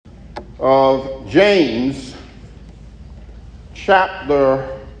of James,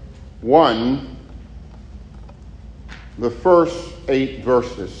 chapter 1, the first 8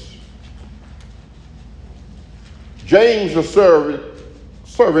 verses. James, a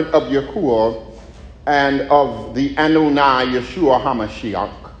servant of Yahuwah and of the Anuni Yeshua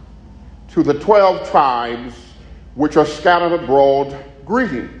HaMashiach, to the 12 tribes which are scattered abroad,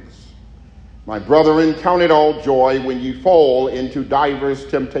 greetings. My brethren, count it all joy when ye fall into divers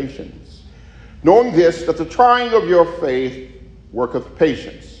temptations, knowing this, that the trying of your faith worketh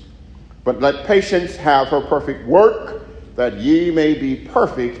patience. But let patience have her perfect work, that ye may be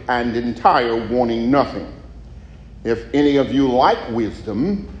perfect and entire, wanting nothing. If any of you lack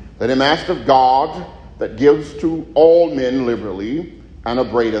wisdom, let him ask of God, that gives to all men liberally, and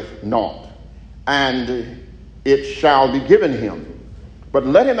upbraideth not, and it shall be given him. But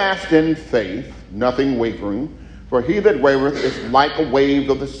let him ask in faith, nothing wavering, for he that wavereth is like a wave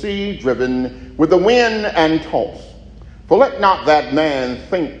of the sea, driven with the wind and tossed. For let not that man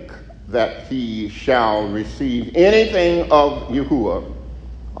think that he shall receive anything of Yahuwah.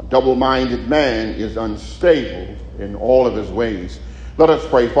 A double-minded man is unstable in all of his ways. Let us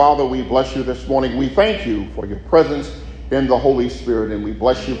pray. Father, we bless you this morning. We thank you for your presence in the Holy Spirit, and we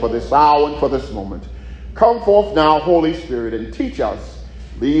bless you for this hour and for this moment. Come forth now, Holy Spirit, and teach us,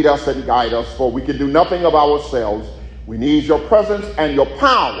 lead us and guide us, for we can do nothing of ourselves. We need your presence and your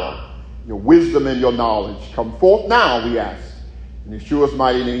power, your wisdom and your knowledge. Come forth now, we ask. In Yeshua's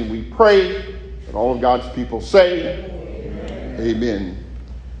mighty name we pray, and all of God's people say, Amen. Amen.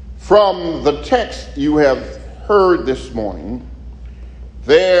 From the text you have heard this morning,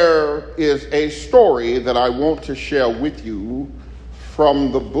 there is a story that I want to share with you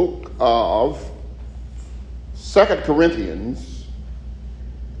from the book of 2 Corinthians,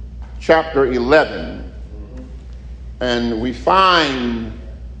 chapter 11. And we find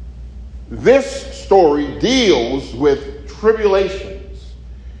this story deals with tribulations,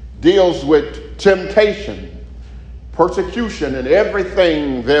 deals with temptation, persecution, and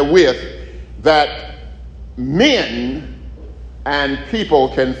everything therewith that men and people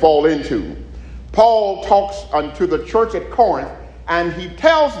can fall into. Paul talks unto the church at Corinth, and he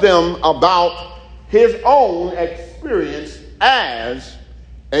tells them about his own experience as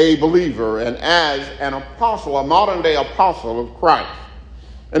a believer and as an apostle, a modern-day apostle of Christ.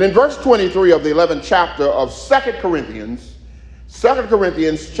 And in verse 23 of the 11th chapter of 2 Corinthians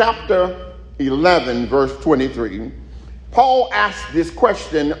chapter 11, verse 23, Paul asks this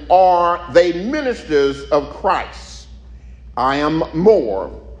question, are they ministers of Christ? I am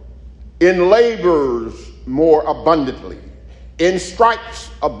more, in labors more abundantly, in stripes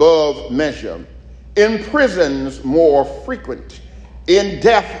above measure, in prisons more frequent, in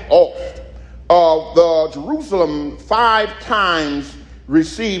death oft. Of the Jerusalem 5 times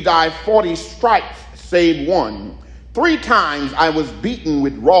received I 40 stripes, save one. 3 times I was beaten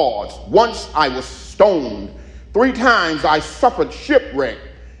with rods. Once I was stoned. 3 times I suffered shipwreck.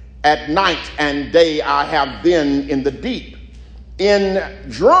 At night and day I have been in the deep. In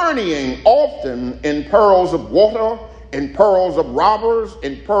journeying often, in perils of water, in perils of robbers,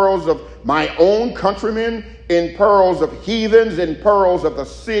 in perils of my own countrymen, in perils of heathens, in perils of the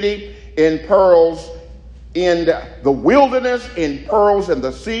city, in perils in the wilderness, in perils in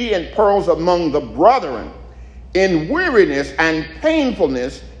the sea, in perils among the brethren, in weariness and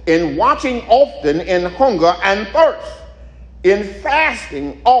painfulness, in watching often, in hunger and thirst, in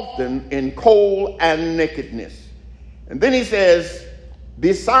fasting often, in cold and nakedness. And then he says,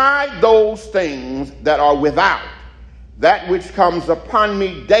 beside those things that are without, that which comes upon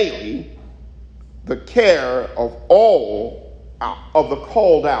me daily, the care of all of the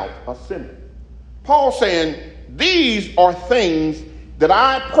called out assembly. Paul saying, these are things that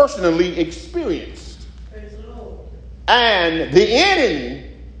I personally experienced. And the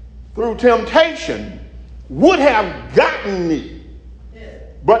enemy, through temptation, would have gotten me.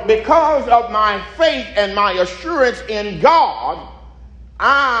 But because of my faith and my assurance in God,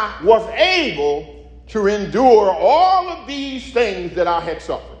 I was able to endure all of these things that I had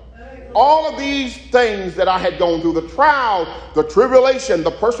suffered. All of these things that I had gone through, the trial, the tribulation,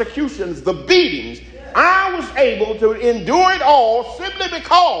 the persecutions, the beatings. I was able to endure it all simply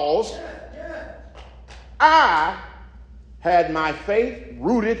because I had my faith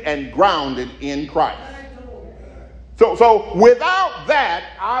rooted and grounded in Christ. So without that,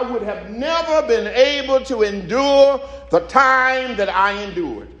 I would have never been able to endure the time that I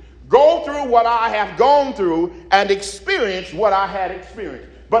endured. Go through what I have gone through and experience what I had experienced.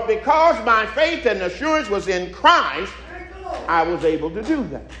 But because my faith and assurance was in Christ, I was able to do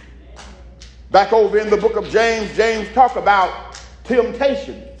that. Back over in the book of James, James talks about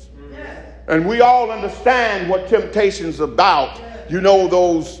temptations. And we all understand what temptation's about. You know,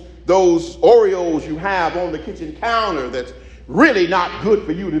 those Oreos you have on the kitchen counter that's really not good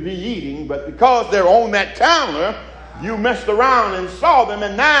for you to be eating, but because they're on that counter, you messed around and saw them,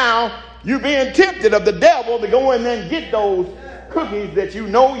 and now you're being tempted of the devil to go in there and get those cookies that you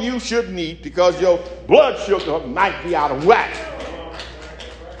know you shouldn't eat because your blood sugar might be out of whack.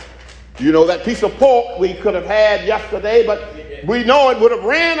 You know, that piece of pork we could have had yesterday, but we know it would have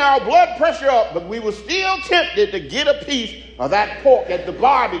ran our blood pressure up, but we were still tempted to get a piece of that pork at the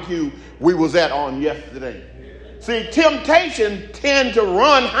barbecue we was at on yesterday. See, temptation tends to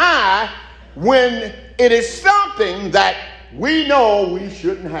run high when it is something that we know we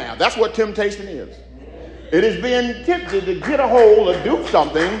shouldn't have. That's what temptation is. It is being tempted to get a hold or do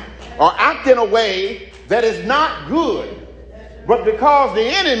something or act in a way that is not good. But because the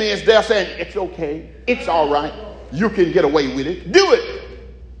enemy is there saying, it's okay, it's all right, you can get away with it, do it.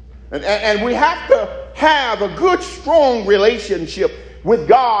 And we have to have a good, strong relationship with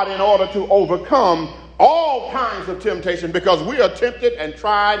God in order to overcome all kinds of temptation, because we are tempted and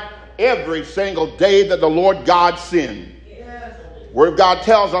tried every single day that the Lord God sends. Word of God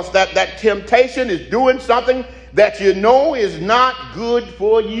tells us that temptation is doing something that you know is not good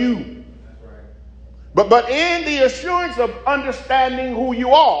for you. But in the assurance of understanding who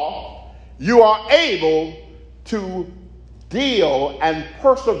you are able to deal and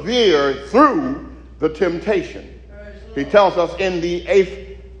persevere through the temptation. He tells us in the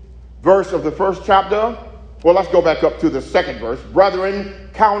 8th verse of the 1st chapter. Well, let's go back up to the 2nd verse. Brethren,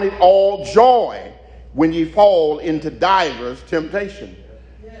 count it all joy when ye fall into divers temptation.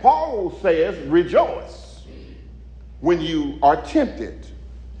 Paul says, rejoice when you are tempted.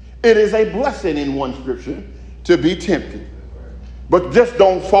 It is a blessing in one scripture to be tempted. But just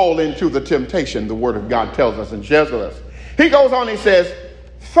don't fall into the temptation, the word of God tells us and shares with us. He goes on, he says,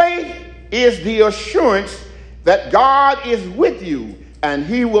 faith is the assurance that God is with you, and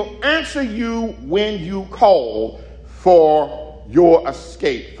he will answer you when you call for your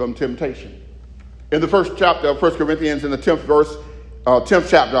escape from temptation. In the 1st chapter of 1 Corinthians, in the 10th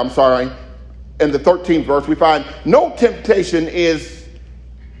chapter, in the 13th verse, we find no temptation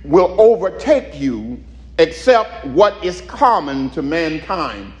will overtake you except what is common to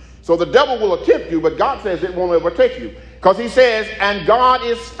mankind. So the devil will tempt you, but God says it won't overtake you. Because he says, and God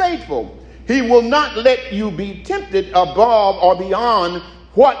is faithful. He will not let you be tempted above or beyond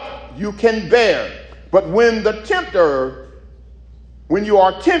what you can bear. But when you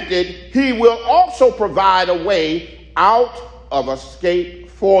are tempted, he will also provide a way out of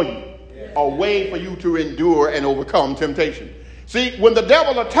escape for you. A way for you to endure and overcome temptation. See, when the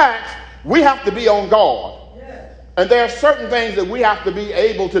devil attacks, we have to be on guard. And there are certain things that we have to be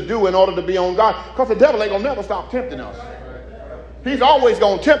able to do in order to be on guard, because the devil ain't going to never stop tempting us. He's always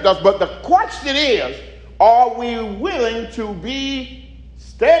going to tempt us. But the question is, are we willing to be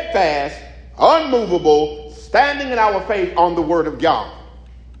steadfast, unmovable, standing in our faith on the word of God?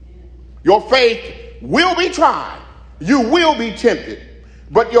 Your faith will be tried. You will be tempted.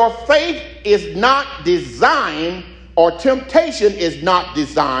 But your faith is not designed, or temptation is not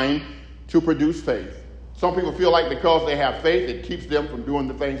designed to produce faith. Some people feel like because they have faith, it keeps them from doing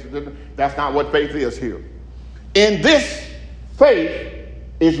the things. That's not what faith is here. In this, faith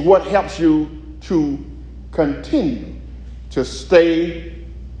is what helps you to continue to stay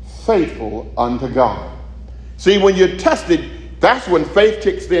faithful unto God. See, when you're tested, that's when faith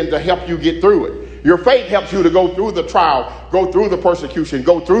kicks in to help you get through it. Your faith helps you to go through the trial, go through the persecution,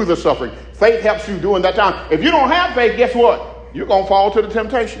 go through the suffering. Faith helps you during that time. If you don't have faith, guess what? You're going to fall to the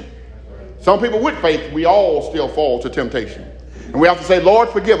temptation. Some people with faith, we all still fall to temptation. And we have to say, Lord,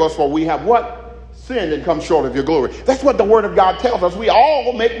 forgive us, for we have what? Sinned and come short of your glory. That's what the word of God tells us. We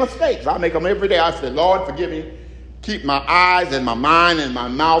all make mistakes. I make them every day. I say, Lord, forgive me. Keep my eyes and my mind and my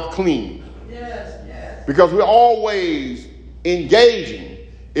mouth clean. Yes. Because we're always engaging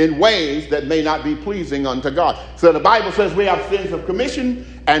in ways that may not be pleasing unto God. So the Bible says we have sins of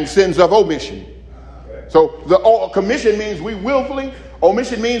commission and sins of omission. So the commission means we willfully.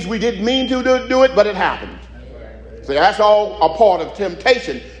 Omission means we didn't mean to do it, but it happened. So that's all a part of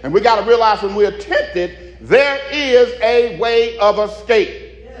temptation. And we got to realize when we're tempted, there is a way of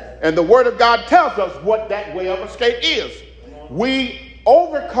escape. And the word of God tells us what that way of escape is. We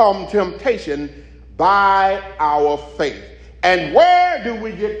overcome temptation by our faith. And where do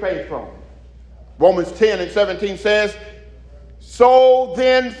we get faith from? Romans 10 and 17 says, so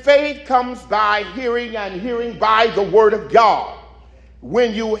then faith comes by hearing, and hearing by the word of God.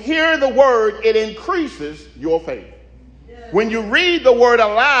 When you hear the word, it increases your faith. When you read the word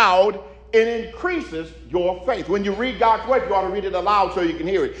aloud, it increases your faith. When you read God's word, you ought to read it aloud so you can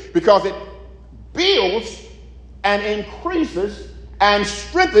hear it, because it builds and increases and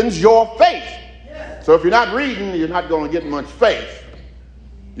strengthens your faith. So if you're not reading, you're not going to get much faith.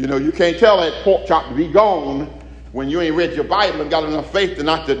 You know, you can't tell that pork chop to be gone when you ain't read your Bible and got enough faith to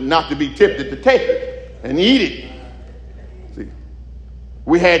not to be tempted to take it and eat it. See,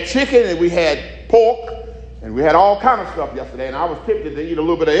 we had chicken and we had pork and we had all kind of stuff yesterday, and I was tempted to eat a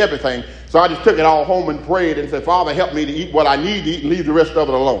little bit of everything. So I just took it all home and prayed and said, Father, help me to eat what I need to eat and leave the rest of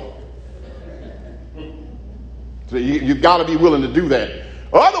it alone. So you've got to be willing to do that.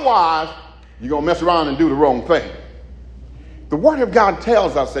 Otherwise, you're going to mess around and do the wrong thing. The Word of God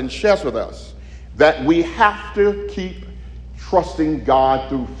tells us and shares with us that we have to keep trusting God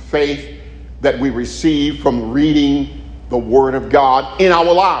through faith that we receive from reading the Word of God in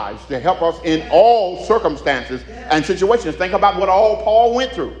our lives to help us in all circumstances and situations. Think about what all Paul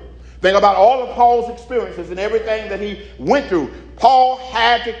went through. Think about all of Paul's experiences and everything that he went through. Paul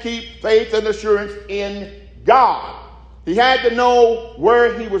had to keep faith and assurance in God. He had to know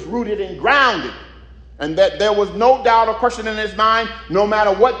where he was rooted and grounded, and that there was no doubt or question in his mind, no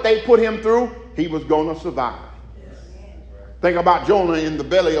matter what they put him through, he was going to survive. Think about Jonah in the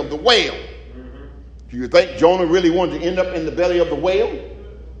belly of the whale. Do you think Jonah really wanted to end up in the belly of the whale?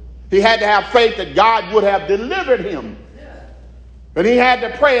 He had to have faith that God would have delivered him. And he had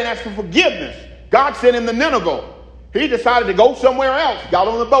to pray and ask for forgiveness. God sent him to Nineveh. He decided to go somewhere else, got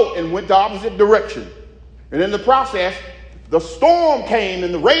on the boat and went the opposite direction. And in the process, the storm came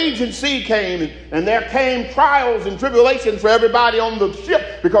and the raging sea came, and there came trials and tribulations for everybody on the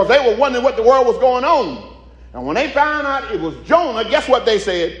ship because they were wondering what the world was going on. And when they found out it was Jonah, guess what they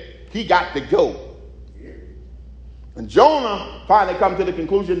said? He got to go. And Jonah finally come to the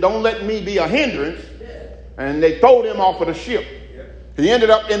conclusion, don't let me be a hindrance. And they throwed him off of the ship. He ended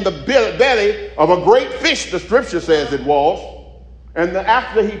up in the belly of a great fish, the scripture says it was. And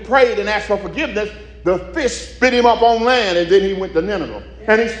after he prayed and asked for forgiveness, the fish spit him up on land, and then he went to Nineveh.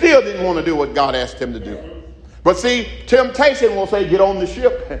 And he still didn't want to do what God asked him to do. But see, temptation will say, get on the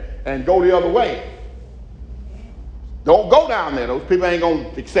ship and go the other way. Don't go down there. Those people ain't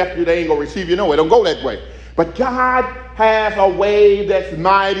going to accept you. They ain't going to receive you. No way. Don't go that way. But God has a way that's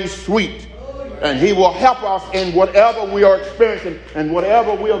mighty sweet. And he will help us in whatever we are experiencing and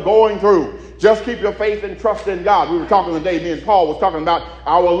whatever we are going through. Just keep your faith and trust in God. We were talking today, me and Paul was talking about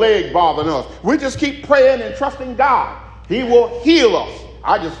our leg bothering us. We just keep praying and trusting God. He will heal us.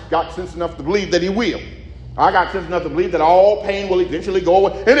 I just got sense enough to believe that he will. I got sense enough to believe that all pain will eventually go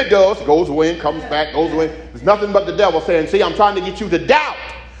away. And it does. Goes away and comes back, goes away. There's nothing but the devil saying, see, I'm trying to get you to doubt.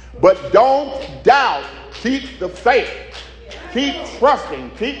 But don't doubt. Keep the faith. Keep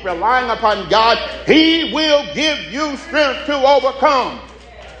trusting. Keep relying upon God. He will give you strength to overcome.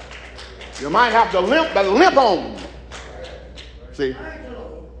 You might have to limp, but limp on. See?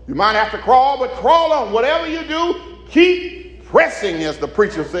 You might have to crawl, but crawl on. Whatever you do, keep pressing, as the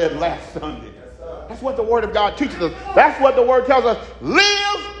preacher said last Sunday. That's what the Word of God teaches us. That's what the Word tells us.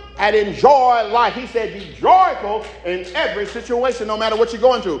 Live and enjoy life. He said be joyful in every situation, no matter what you're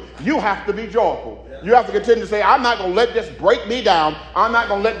going through. You have to be joyful. You have to continue to say, I'm not going to let this break me down. I'm not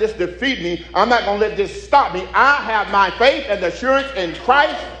going to let this defeat me. I'm not going to let this stop me. I have my faith and assurance in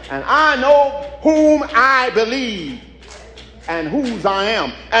Christ, and I know whom I believe and whose I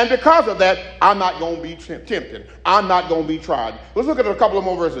am. And because of that, I'm not going to be tempted. I'm not going to be tried. Let's look at a couple of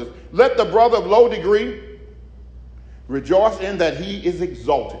more verses. Let the brother of low degree rejoice in that he is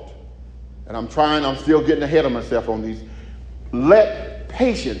exalted. And I'm still getting ahead of myself on these. Let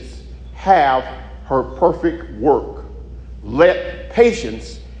patience have her perfect work. Let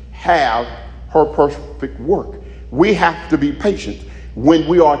patience have her perfect work. We have to be patient. When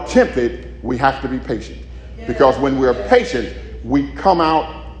we are tempted, we have to be patient. Because when we're patient, we come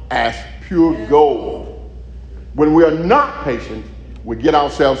out as pure gold. When we are not patient, we get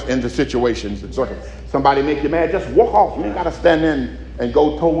ourselves into situations and circumstances. Somebody make you mad, just walk off. You ain't got to stand there and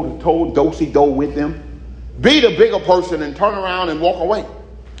go toe to toe, do-si-do with them. Be the bigger person and turn around and walk away.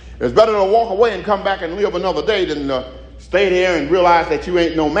 It's better to walk away and come back and live another day than stay there and realize that you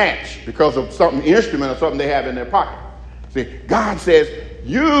ain't no match because of something, instrument or something they have in their pocket. See, God says,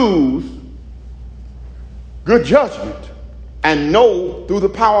 use good judgment and know through the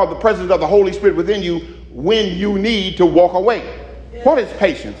power of the presence of the Holy Spirit within you when you need to walk away. What is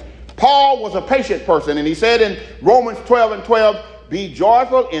patience? Paul was a patient person, and he said in Romans 12:12, be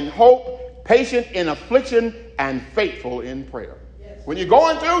joyful in hope, patient in affliction, and faithful in prayer. When you're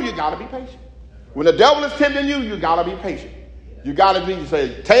going through, you got to be patient. When the devil is tempting you, you got to be patient. You got to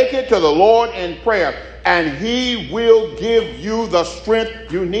say, take it to the Lord in prayer, and he will give you the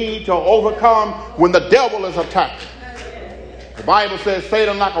strength you need to overcome when the devil is attacking. The Bible says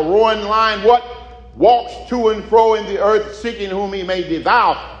Satan, like a roaring lion, what? walks to and fro in the earth seeking whom he may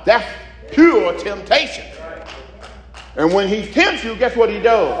devour. That's pure temptation. And when he tempts you, guess what he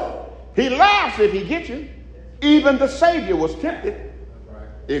does? He laughs if he gets you. Even the Savior was tempted.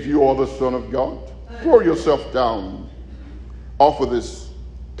 If you are the Son of God, throw yourself down off of this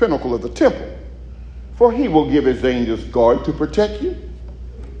pinnacle of the temple, for he will give his angels guard to protect you.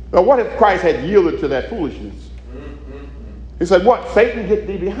 Now, what if Christ had yielded to that foolishness? He said, what? Satan, get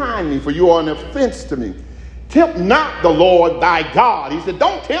thee behind me, for you are an offense to me. Tempt not the Lord thy God. He said,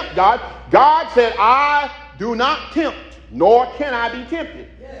 don't tempt God. God said, I do not tempt, nor can I be tempted.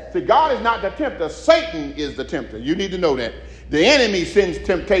 See, God is not the tempter. Satan is the tempter. You need to know that. The enemy sends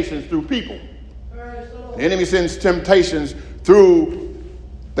temptations through people. The enemy sends temptations through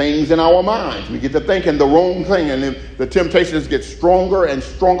things in our minds. We get to thinking the wrong thing, and then the temptations get stronger and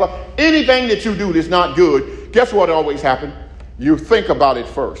stronger. Anything that you do that's not good, guess what always happens? You think about it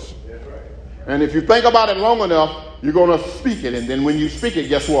first. And if you think about it long enough, you're going to speak it. And then when you speak it,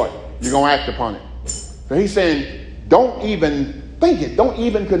 guess what? You're going to act upon it. So he's saying, don't even think it. Don't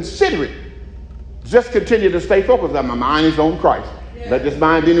even consider it. Just continue to stay focused. My mind is on Christ. Let this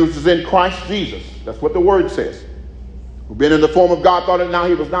mind be which is in Christ Jesus. That's what the word says. Who've been in the form of God, thought that now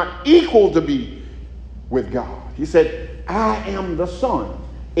he was not equal to be with God. He said, I am the Son.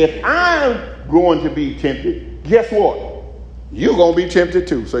 If I'm going to be tempted, guess what? You're going to be tempted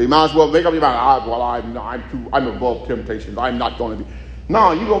too. So you might as well make up your mind, I'm above temptations. I'm not going to be.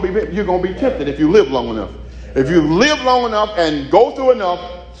 No, you're going to be tempted if you live long enough. If you live long enough and go through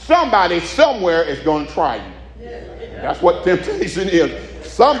enough, somebody somewhere is going to try you. That's what temptation is.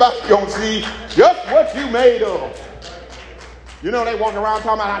 Somebody's going to see just what you made of. You know, they walk around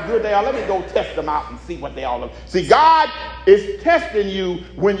talking about how good they are. Let me go test them out and see what they all are. See, God is testing you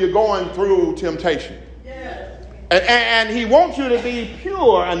when you're going through temptation. And he wants you to be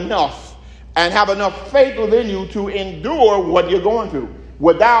pure enough and have enough faith within you to endure what you're going through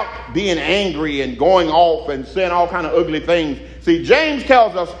without being angry and going off and saying all kind of ugly things. See, James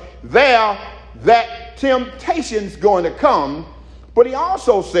tells us there that temptation's going to come, but he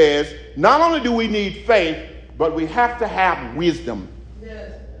also says not only do we need faith, but we have to have wisdom.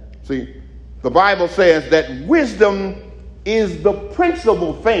 Yes. See, the Bible says that wisdom is the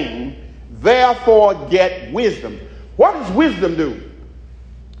principal thing. Therefore, get wisdom. What does wisdom do?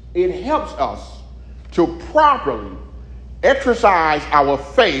 It helps us to properly exercise our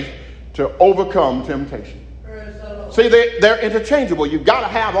faith to overcome temptation. See, they're interchangeable. You've got to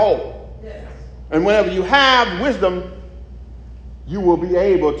have all. Yes. And whenever you have wisdom, you will be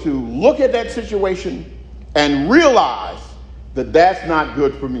able to look at that situation and realize that that's not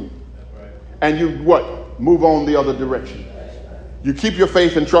good for me. Right. And you what? Move on the other direction. You keep your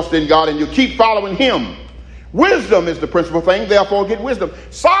faith and trust in God, and you keep following him. Wisdom is the principal thing, therefore get wisdom.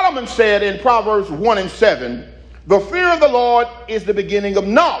 Solomon said in Proverbs 1:7, the fear of the Lord is the beginning of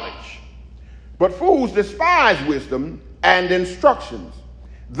knowledge, but fools despise wisdom and instructions.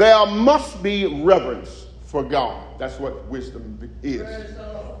 There must be reverence for God. That's what wisdom is.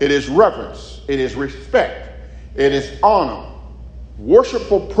 It is reverence. It is respect. It is honor.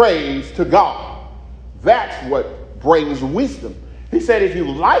 Worshipful praise to God. That's what brings wisdom. He said, if you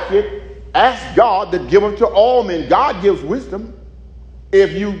like it, ask God that giveth to all men. God gives wisdom.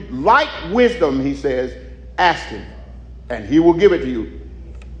 If you like wisdom, he says, ask him, and he will give it to you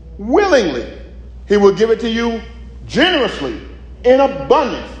willingly. He will give it to you generously, in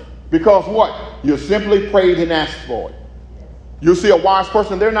abundance. Because what? You simply prayed and asked for it. You see a wise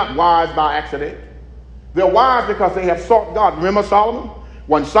person, they're not wise by accident. They're wise because they have sought God. Remember Solomon?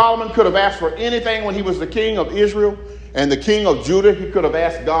 When Solomon could have asked for anything when he was the king of Israel and the king of Judah, he could have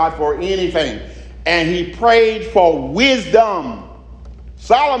asked God for anything. And he prayed for wisdom.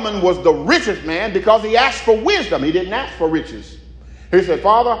 Solomon was the richest man because he asked for wisdom. He didn't ask for riches. He said,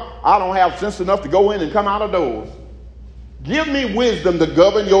 Father, I don't have sense enough to go in and come out of doors. Give me wisdom to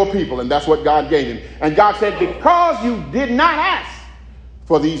govern your people. And that's what God gave him. And God said, because you did not ask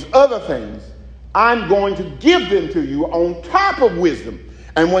for these other things, I'm going to give them to you on top of wisdom.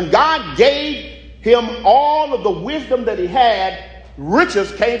 And when God gave him all of the wisdom that he had,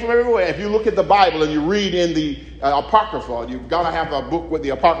 riches came from everywhere. If you look at the Bible and you read in the Apocrypha, you've got to have a book with the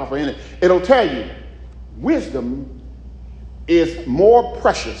Apocrypha in it. It'll tell you wisdom is more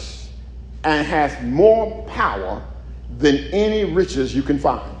precious and has more power than any riches you can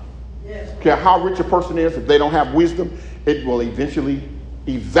find. Yes. Care how rich a person is, if they don't have wisdom, it will eventually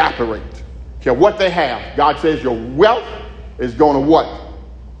evaporate. Care what they have. God says your wealth is going to what?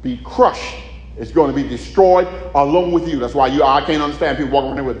 Be crushed. It's going to be destroyed along with you. That's why I can't understand people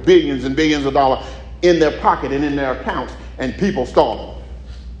walking around with billions and billions of dollars in their pocket and in their accounts, and people starving.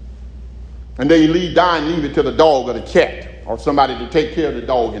 And then you die and leave it to the dog or the cat or somebody to take care of the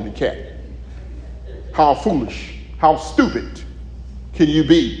dog and the cat. How foolish, how stupid can you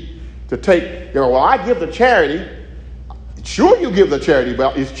be to take, well, I give the charity. Sure, you give the charity,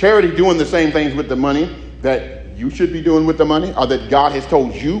 but is charity doing the same things with the money that you should be doing with the money, or that God has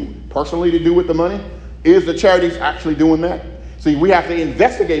told you personally to do with the money? Is the charities actually doing that? See, we have to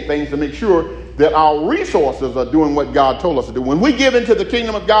investigate things to make sure that our resources are doing what God told us to do. When we give into the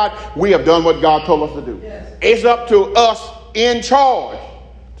kingdom of God, we have done what God told us to do. Yes. It's up to us in charge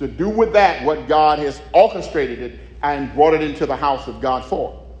to do with that what God has orchestrated it and brought it into the house of God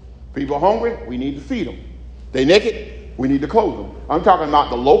for. People are hungry, we need to feed them. They naked, we need to clothe them. I'm talking about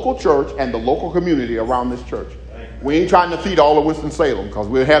the local church and the local community around this church. We ain't trying to feed all of Winston-Salem, because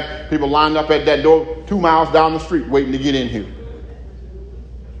we'll have people lined up at that door 2 miles down the street waiting to get in here.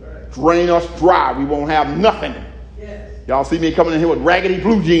 Drain us dry. We won't have nothing. Yes. Y'all see me coming in here with raggedy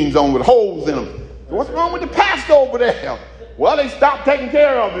blue jeans on with holes in them. What's wrong with the pastor over there? Well, they stopped taking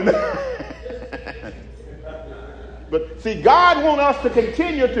care of him. But see, God wants us to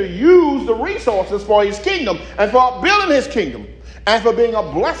continue to use the resources for his kingdom and for building his kingdom and for being a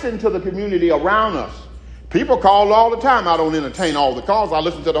blessing to the community around us. People call all the time. I don't entertain all the calls. I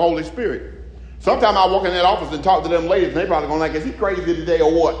listen to the Holy Spirit. Sometimes I walk in that office and talk to them ladies, and they probably going like, is he crazy today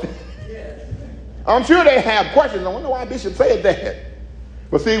or what? I'm sure they have questions. I wonder why Bishop said that.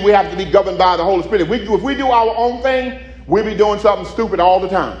 But see, we have to be governed by the Holy Spirit. If we do our own thing, we'll be doing something stupid all the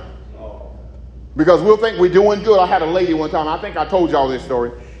time. Because we'll think we're doing good. I had a lady one time, I think I told y'all this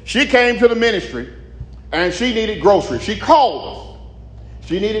story. She came to the ministry, and she needed groceries. She called us.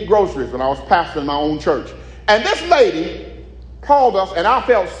 She needed groceries when I was pastoring my own church. And this lady called us, and I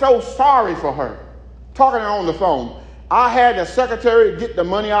felt so sorry for her. Talking to her on the phone, I had the secretary get the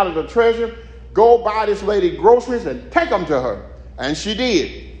money out of the treasury, go buy this lady groceries and take them to her. And she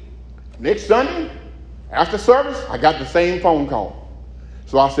did. Next Sunday, after service, I got the same phone call.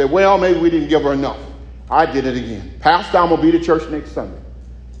 So I said, well, maybe we didn't give her enough. I did it again. Pastor, I'm going to be to church next Sunday.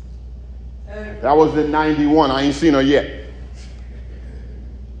 That was in 91. I ain't seen her yet.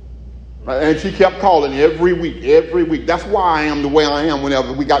 And she kept calling every week. That's why I am the way I am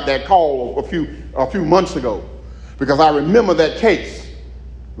whenever we got that call a few months ago. Because I remember that case.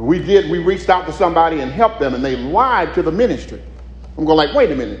 We reached out to somebody and helped them, and they lied to the ministry. I'm going like, wait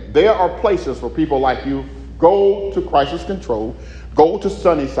a minute. There are places for people like you. Go to Crisis Control. Go to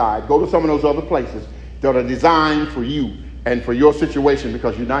Sunnyside. Go to some of those other places that are designed for you and for your situation,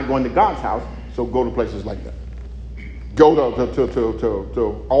 because you're not going to God's house. So go to places like that. Go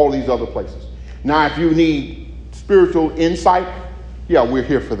to all these other places. Now, if you need spiritual insight, yeah, we're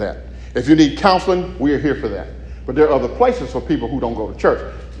here for that. If you need counseling, we're here for that. But there are other places for people who don't go to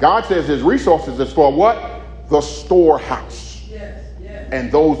church. God says his resources is for what? The storehouse. Yes.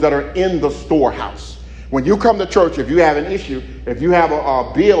 And those that are in the storehouse. When you come to church, if you have an issue, if you have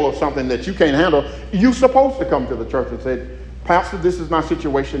a bill or something that you can't handle, you're supposed to come to the church and say, Pastor, this is my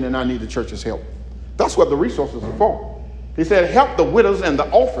situation and I need the church's help. That's what the resources are for. He said, help the widows and the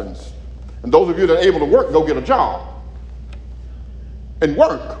orphans. And those of you that are able to work, go get a job and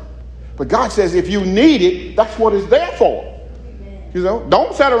work. But God says if you need it, that's what it's there for. Amen. You know,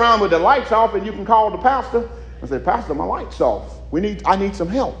 don't sit around with the lights off and you can call the pastor and say, Pastor, my light's off. I need some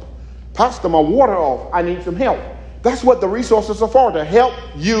help. Pastor, my water off. I need some help. That's what the resources are for, to help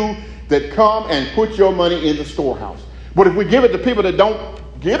you that come and put your money in the storehouse. But if we give it to people that don't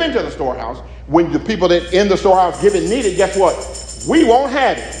give into the storehouse, when the people that in the storehouse give it needed, guess what? We won't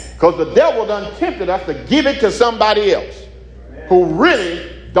have it, because the devil done tempted us to give it to somebody else who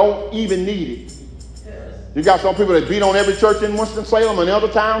really don't even need it. You got some people that beat on every church in Winston-Salem and other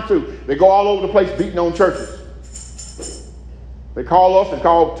towns too. They go all over the place beating on churches. They call us and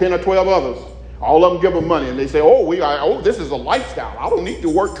call 10 or 12 others. All of them give them money, and they say, this is a lifestyle. I don't need to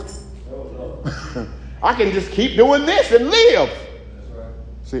work. I can just keep doing this and live.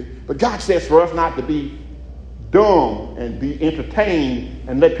 See, but God says for us not to be dumb and be entertained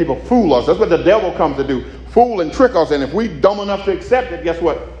and let people fool us. That's what the devil comes to do. Fool and trick us. And if we're dumb enough to accept it, guess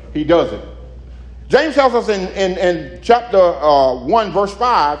what? He does it. James tells us in chapter 1, verse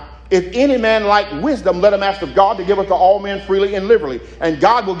 5, if any man lack wisdom, let him ask of God to give it to all men freely and liberally, and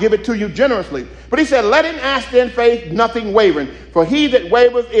God will give it to you generously. But he said, let him ask in faith, nothing wavering. For he that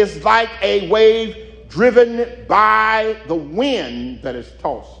wavereth is like a wave driven by the wind that is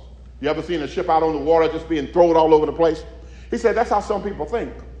tossed. You ever seen a ship out on the water just being thrown all over the place? He said that's how some people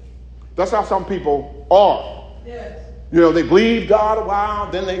think. That's how some people are. Yes. You know, they believe God a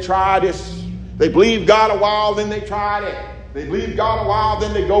while, then they try this. They believe God a while, then they try that. They believe God a while,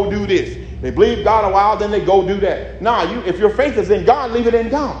 then they go do this. They believe God a while, then they go do that. Nah, if your faith is in God, leave it in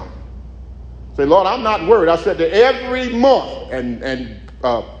God. Say, Lord, I'm not worried. I said that every month, and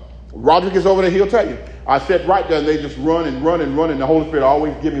Roderick is over there, he'll tell you. I sit right there and they just run and run and run, and the Holy Spirit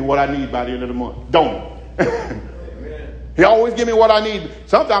always give me what I need by the end of the month. Don't he? He always give me what I need.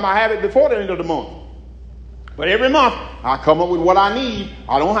 Sometimes I have it before the end of the month. But every month I come up with what I need.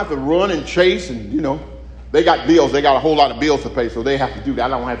 I don't have to run and chase, and they got bills. They got a whole lot of bills to pay, so they have to do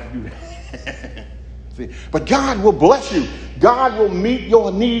that. I don't have to do that. See, but God will bless you. God will meet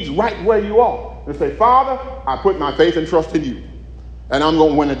your needs right where you are. And say, Father, I put my faith and trust in you. And I'm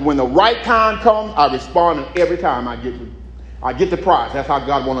going, when the right time comes, I respond, and every time I get the prize. That's how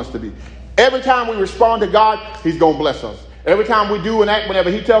God wants us to be. Every time we respond to God, he's going to bless us. Every time we do an act,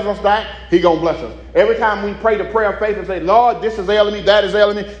 whenever he tells us that, he's going to bless us. Every time we pray the prayer of faith and say, Lord, this is ailing me, that is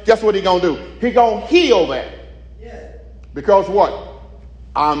ailing me, guess what he's going to do? He's going to heal that. Yeah. Because what?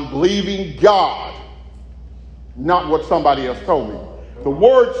 I'm believing God, not what somebody else told me. The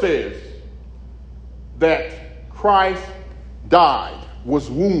word says that Christ died, was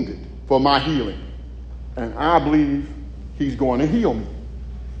wounded for my healing. And I believe he's going to heal me.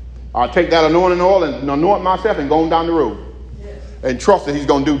 I'll take that anointing oil and anoint myself and go on down the road. Yes. And trust that he's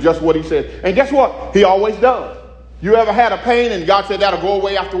going to do just what he said. And guess what? He always does. You ever had a pain and God said that'll go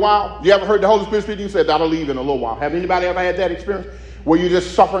away after a while? You ever heard the Holy Spirit speak to you and said that'll leave in a little while? Have anybody ever had that experience? Where you're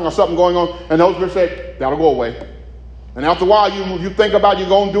just suffering or something going on and the Holy Spirit said that'll go away. And after a while you think about you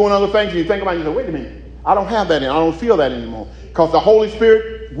going doing other things and you think about it and you say, wait a minute, I don't have that I don't feel that anymore. Because the Holy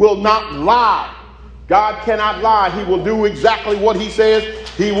Spirit will not lie. God cannot lie. He will do exactly what he says.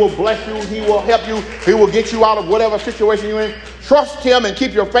 He will bless you. He will help you. He will get you out of whatever situation you're in. Trust him and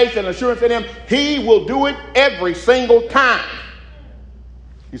keep your faith and assurance in him. He will do it every single time.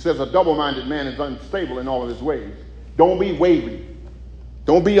 He says a double-minded man is unstable in all of his ways. Don't be wavy.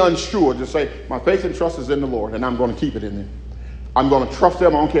 Don't be unsure. Just say, my faith and trust is in the Lord, and I'm going to keep it in there. I'm going to trust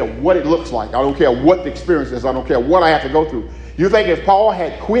him. I don't care what it looks like. I don't care what the experience is. I don't care what I have to go through. You think if Paul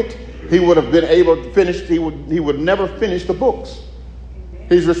had quit, he would have been able to finish, he would never finish the books.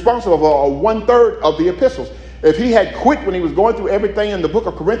 He's responsible for 1/3 of the epistles. If he had quit when he was going through everything in the book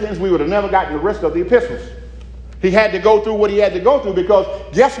of Corinthians, we would have never gotten the rest of the epistles. He had to go through what he had to go through because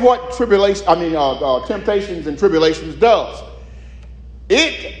guess what temptations and tribulations does?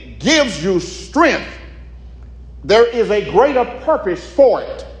 It gives you strength. There is a greater purpose for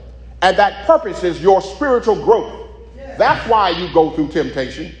it. And that purpose is your spiritual growth. That's why you go through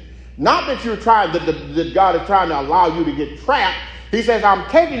temptation. Not that you're trying, that God is trying to allow you to get trapped. He says, I'm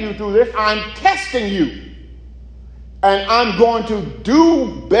taking you through this. I'm testing you. And I'm going to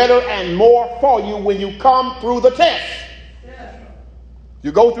do better and more for you when you come through the test.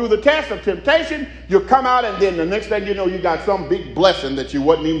 You go through the test of temptation, you come out, and then the next thing you know, you got some big blessing that you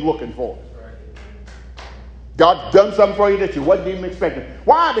wasn't even looking for. God's done something for you that you wasn't even expecting.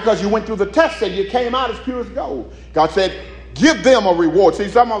 Why? Because you went through the test and you came out as pure as gold. God said, give them a reward. See,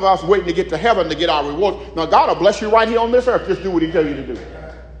 some of us waiting to get to heaven to get our rewards. Now, God will bless you right here on this earth. Just do what he tells you to do.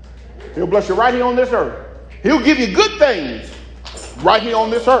 He'll bless you right here on this earth. He'll give you good things right here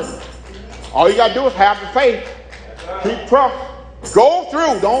on this earth. All you got to do is have the faith. Keep trust. Go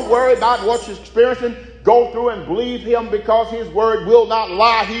through. Don't worry about what you're experiencing. Go through and believe him because his word will not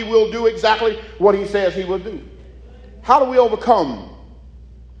lie. He will do exactly what he says he will do. How do we overcome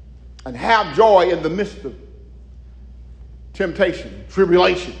and have joy in the midst of temptation,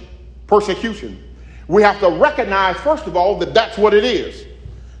 tribulation, persecution? We have to recognize, first of all, that that's what it is.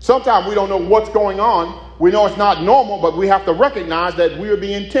 Sometimes we don't know what's going on. We know it's not normal, but we have to recognize that we are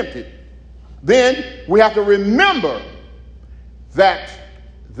being tempted. Then we have to remember that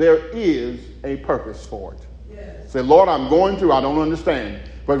there is a purpose for it. Yes. Say, Lord, I'm going through, I don't understand.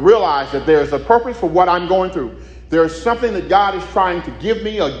 But realize that there's a purpose for what I'm going through. There's something that God is trying to give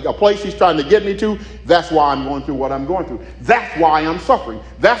me, a place he's trying to get me to. That's why I'm going through what I'm going through. That's why I'm suffering.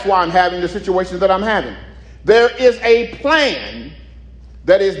 That's why I'm having the situations that I'm having. There is a plan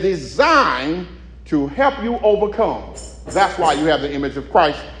that is designed to help you overcome. That's why you have the image of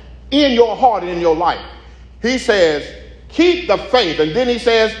Christ in your heart and in your life. He says, keep the faith. And then he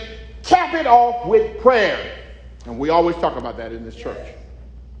says, cap it off with prayer. And we always talk about that in this church.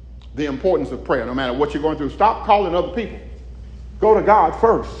 The importance of prayer. No matter what you're going through, stop calling other people. Go to God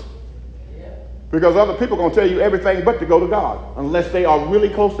first. Because other people are going to tell you everything but to go to God. Unless they are really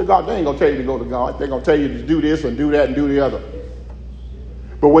close to God, they ain't going to tell you to go to God. They're going to tell you to do this and do that and do the other.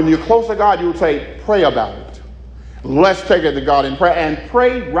 But when you're close to God, you'll say, pray about it. Let's take it to God in prayer and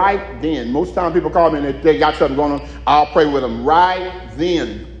pray right then. Most times people call me and they got something going on. I'll pray with them right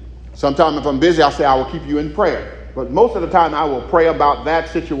then. Sometimes if I'm busy, I'll say I will keep you in prayer. But most of the time I will pray about that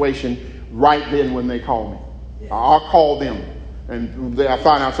situation right then when they call me. I'll call them. And I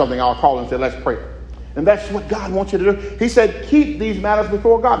find out something, I'll call and say, let's pray. And that's what God wants you to do. He said, keep these matters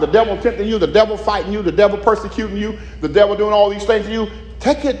before God. The devil tempting you, the devil fighting you, the devil persecuting you, the devil doing all these things to you.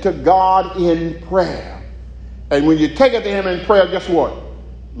 Take it to God in prayer. And when you take it to him in prayer, guess what?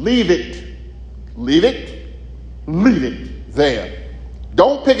 Leave it. Leave it. Leave it there.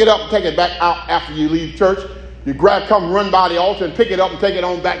 Don't pick it up and take it back out after you leave church. You come run by the altar and pick it up and take it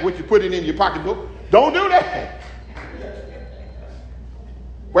on back with you, put it in your pocketbook. Don't do that.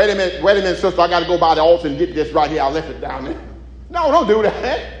 Wait a minute, sister, I got to go by the altar and get this right here. I left it down there. No, don't do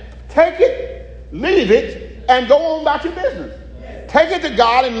that. Take it, leave it, and go on about your business. Take it to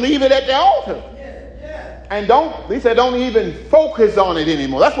God and leave it at the altar. And he said, don't even focus on it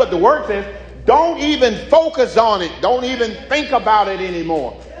anymore. That's what the word says. Don't even focus on it. Don't even think about it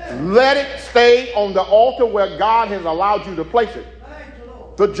anymore. Let it stay on the altar where God has allowed you to place it.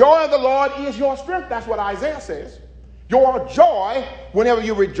 The joy of the Lord is your strength. That's what Isaiah says. Your joy, whenever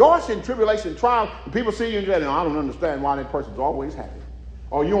you rejoice in tribulation, trial, and people see you and say, no, I don't understand why that person's always happy.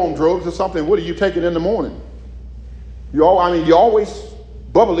 Or you on drugs or something, what are you taking in the morning? You're always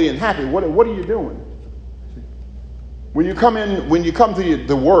bubbly and happy. What are you doing? When you come to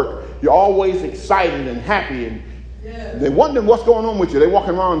the work, you're always excited and happy, and they wonder what's going on with you. They're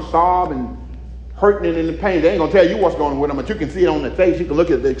walking around sobbing, hurting and in the pain. They ain't going to tell you what's going on with them, but you can see it on their face. You can look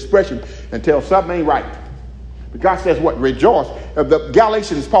at the expression and tell something ain't right. But God says what? Rejoice. The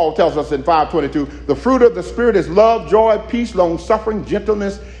Galatians, Paul tells us in 5:22, the fruit of the Spirit is love, joy, peace, long-suffering,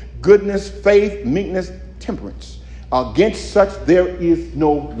 gentleness, goodness, faith, meekness, temperance. Against such there is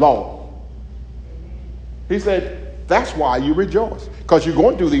no law. He said, that's why you rejoice. Because you're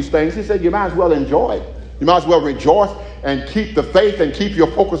going through these things. He said, you might as well enjoy it. You might as well rejoice and keep the faith and keep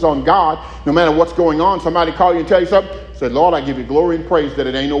your focus on God no matter what's going on. Somebody call you and tell you something. Say, Lord, I give you glory and praise that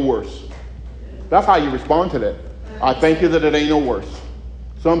it ain't no worse. That's how you respond to that. I thank you that it ain't no worse.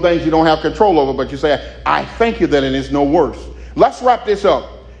 Some things you don't have control over, but you say, I thank you that it is no worse. Let's wrap this up.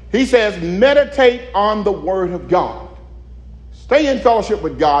 He says, meditate on the word of God. Stay in fellowship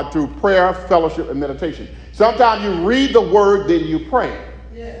with God through prayer, fellowship, and meditation. Sometimes you read the word, then you pray.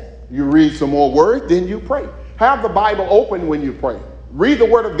 Yes. You read some more word, then you pray. Have the Bible open when you pray. Read the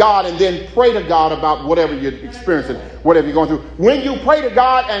word of God and then pray to God about whatever you're experiencing, whatever you're going through. When you pray to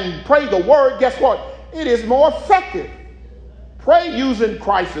God and pray the word, guess what? It is more effective. Pray using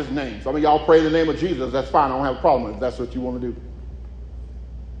Christ's name. Some of y'all pray in the name of Jesus. That's fine. I don't have a problem with it if that's what you want to do.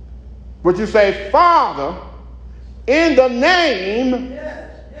 But you say, Father, in the name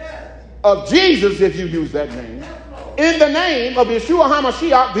of Jesus, if you use that name, in the name of Yeshua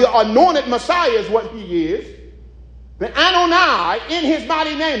HaMashiach, the anointed Messiah is what he is. The Adonai, in his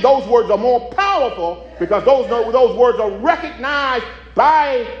mighty name, those words are more powerful because those words are recognized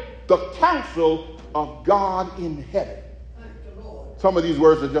by the counsel of God in heaven. Some of these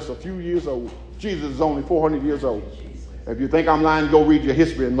words are just a few years old. Jesus is only 400 years old. If you think I'm lying, go read your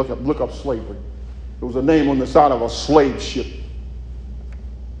history and look up slavery. There was a name on the side of a slave ship.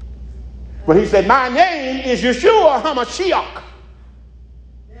 But he said, my name is Yeshua HaMashiach.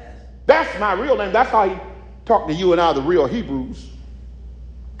 That's my real name. That's how he talked to you and I, the real Hebrews.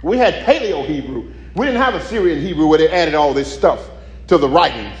 We had Paleo Hebrew. We didn't have a Syrian Hebrew where they added all this stuff to the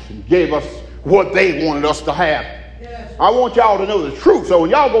writings and gave us what they wanted us to have. Yes. I want y'all to know the truth. So when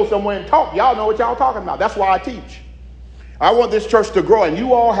y'all go somewhere and talk, y'all know what y'all talking about. That's why I teach. I want this church to grow, and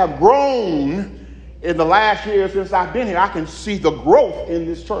you all have grown in the last year since I've been here. I can see the growth in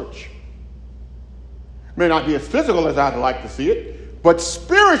this church. It may not be as physical as I'd like to see it, but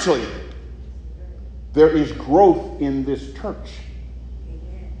spiritually, there is growth in this church.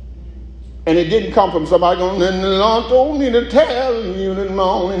 And it didn't come from somebody going, and the Lord told me to tell you this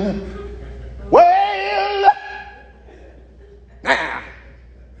morning. Well, nah.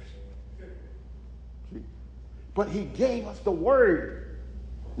 But he gave us the word.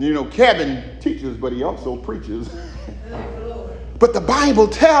 You know, Kevin teaches, but he also preaches. But the Bible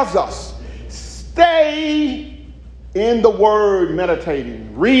tells us, stay in the word,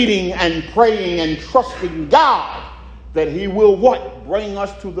 meditating, reading and praying and trusting God that he will what? Bring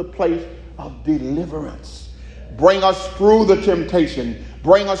us to the place of deliverance. Bring us through the temptation.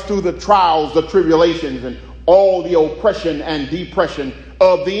 Bring us through the trials, the tribulations, and all the oppression and depression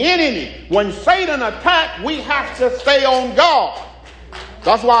of the enemy. When Satan attacks, we have to stay on God.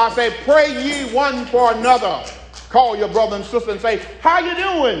 That's why I say, pray ye one for another. Call your brother and sister and say, how you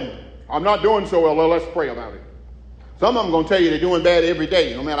doing? I'm not doing so well. Let's pray about it. Some of them are going to tell you they're doing bad every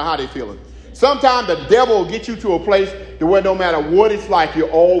day, no matter how they're feeling. Sometimes the devil will get you to a place to where no matter what it's like,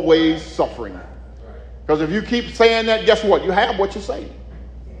 you're always suffering. Because if you keep saying that, guess what? You have what you say.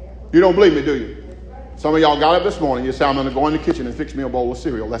 You don't believe me, do you? Some of y'all got up this morning. You say, I'm going to go in the kitchen and fix me a bowl of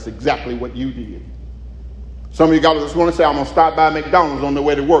cereal. That's exactly what you did. Some of you got up this morning and say, I'm going to stop by McDonald's on the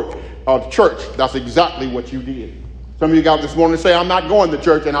way to work or to church. That's exactly what you did. Some of you got up this morning and say, I'm not going to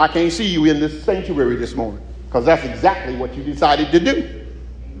church and I can't see you in this sanctuary this morning. Because that's exactly what you decided to do.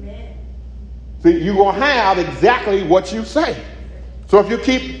 Amen. See, you're going to have exactly what you say. So if you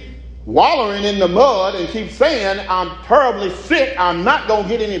keep wallowing in the mud and keep saying, I'm terribly sick, I'm not going to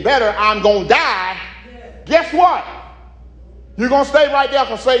get any better, I'm going to die, guess what? You're going to stay right there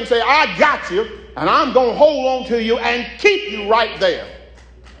because Satan say, I got you, and I'm going to hold on to you and keep you right there.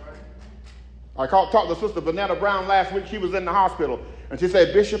 I talked to Sister Vanetta Brown last week. She was in the hospital, and she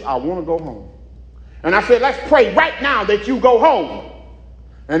said, Bishop, I want to go home. And I said, let's pray right now that you go home.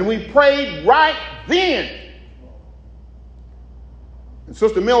 And we prayed right then. And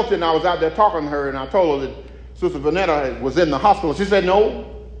Sister Milton, I was out there talking to her, and I told her that Sister Vanetta was in the hospital. She said, no,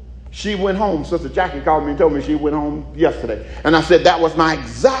 she went home. Sister Jackie called me and told me she went home yesterday. And I said, that was my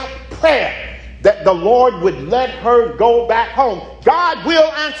exact prayer, that the Lord would let her go back home. God will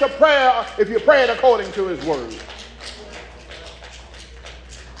answer prayer if you pray it according to his word.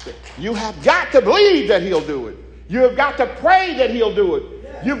 You have got to believe that he'll do it. You have got to pray that he'll do it.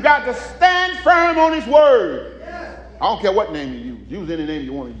 You've got to stand firm on his word. I don't care what name you use. Use any name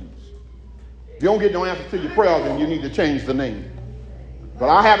you want to use. If you don't get no answer to your prayer, then you need to change the name. But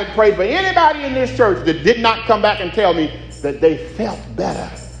I haven't prayed for anybody in this church that did not come back and tell me that they felt better,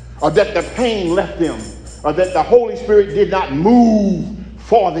 or that the pain left them, or that the Holy Spirit did not move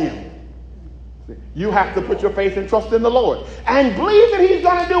for them. You have to put your faith and trust in the Lord and believe that he's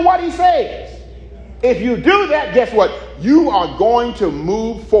going to do what he says. If you do that, guess what? You are going to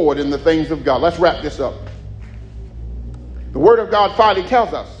move forward in the things of God. Let's wrap this up. The Word of God finally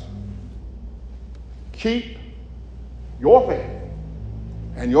tells us, keep your faith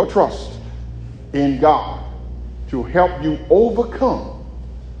and your trust in God to help you overcome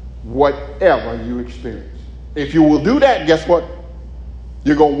whatever you experience. If you will do that, guess what?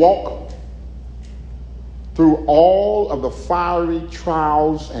 You're going to walk through all of the fiery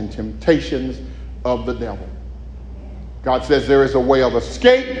trials and temptations of the devil. God says there is a way of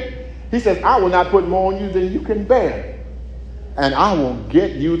escape. He says, I will not put more on you than you can bear. And I will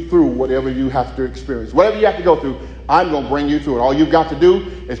get you through whatever you have to experience. Whatever you have to go through, I'm going to bring you through it. All you've got to do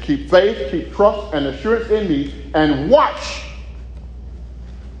is keep faith, keep trust and assurance in me, and watch.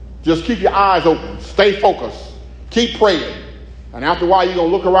 Just keep your eyes open. Stay focused. Keep praying. And after a while, you're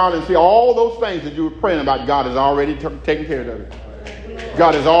going to look around and see all those things that you were praying about. God has already taken care of it.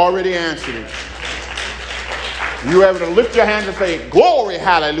 God has already answered it. You're able to lift your hands and say, glory,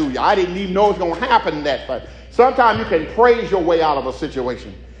 hallelujah. I didn't even know it was going to happen that fast. Sometimes you can praise your way out of a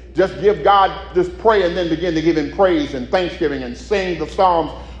situation. Just give God this prayer and then begin to give him praise and thanksgiving and sing the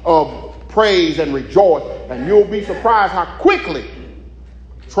psalms of praise and rejoice. And you'll be surprised how quickly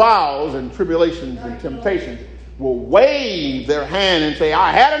trials and tribulations and temptations will wave their hand and say,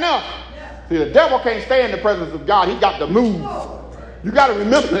 I had enough. See, the devil can't stay in the presence of God. He got to move. You got to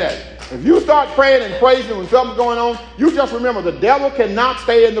remember that. If you start praying and praising when something's going on, you just remember the devil cannot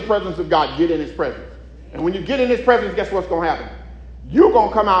stay in the presence of God. Get in his presence. And when you get in his presence, guess what's going to happen? You're going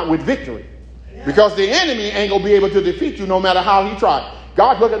to come out with victory. Because the enemy ain't going to be able to defeat you no matter how he tries.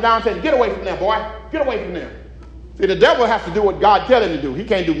 God's looking down and saying, get away from there, boy. Get away from there. See, the devil has to do what God tells him to do. He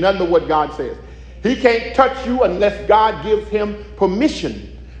can't do nothing but what God says. He can't touch you unless God gives him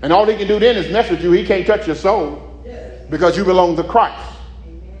permission. And all he can do then is mess with you. He can't touch your soul because you belong to Christ.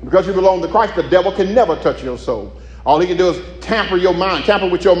 Because you belong to Christ, the devil can never touch your soul. All he can do is tamper with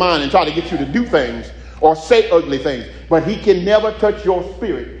your mind and try to get you to do things or say ugly things. But he can never touch your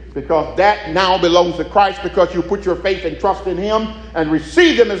spirit because that now belongs to Christ because you put your faith and trust in him and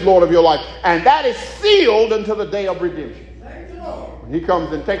receive him as Lord of your life. And that is sealed until the day of redemption. When he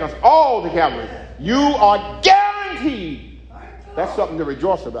comes and takes us all to Calvary, you are guaranteed. That's something to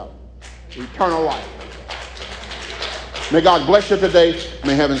rejoice about. Eternal life. May God bless you today.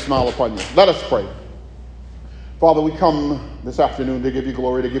 May heaven smile upon you. Let us pray. Father, we come this afternoon to give you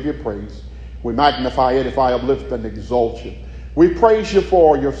glory, to give you praise. We magnify, edify, uplift, and exalt you. We praise you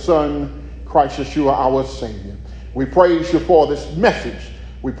for your Son, Christ Yeshua, our Savior. We praise you for this message.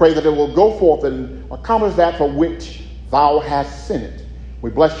 We pray that it will go forth and accomplish that for which thou hast sent it. We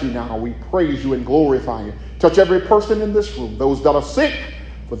bless you now. We praise you and glorify you. Touch every person in this room. Those that are sick,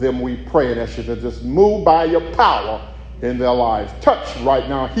 for them we pray that you just move by your power in their lives. Touch right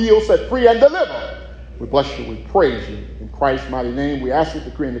now. Heal, set free, and deliver. We bless you. We praise you. In Christ's mighty name, we ask you to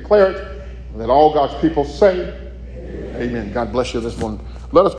decree and declare it. Let all God's people say, Amen. God bless you this morning. Let us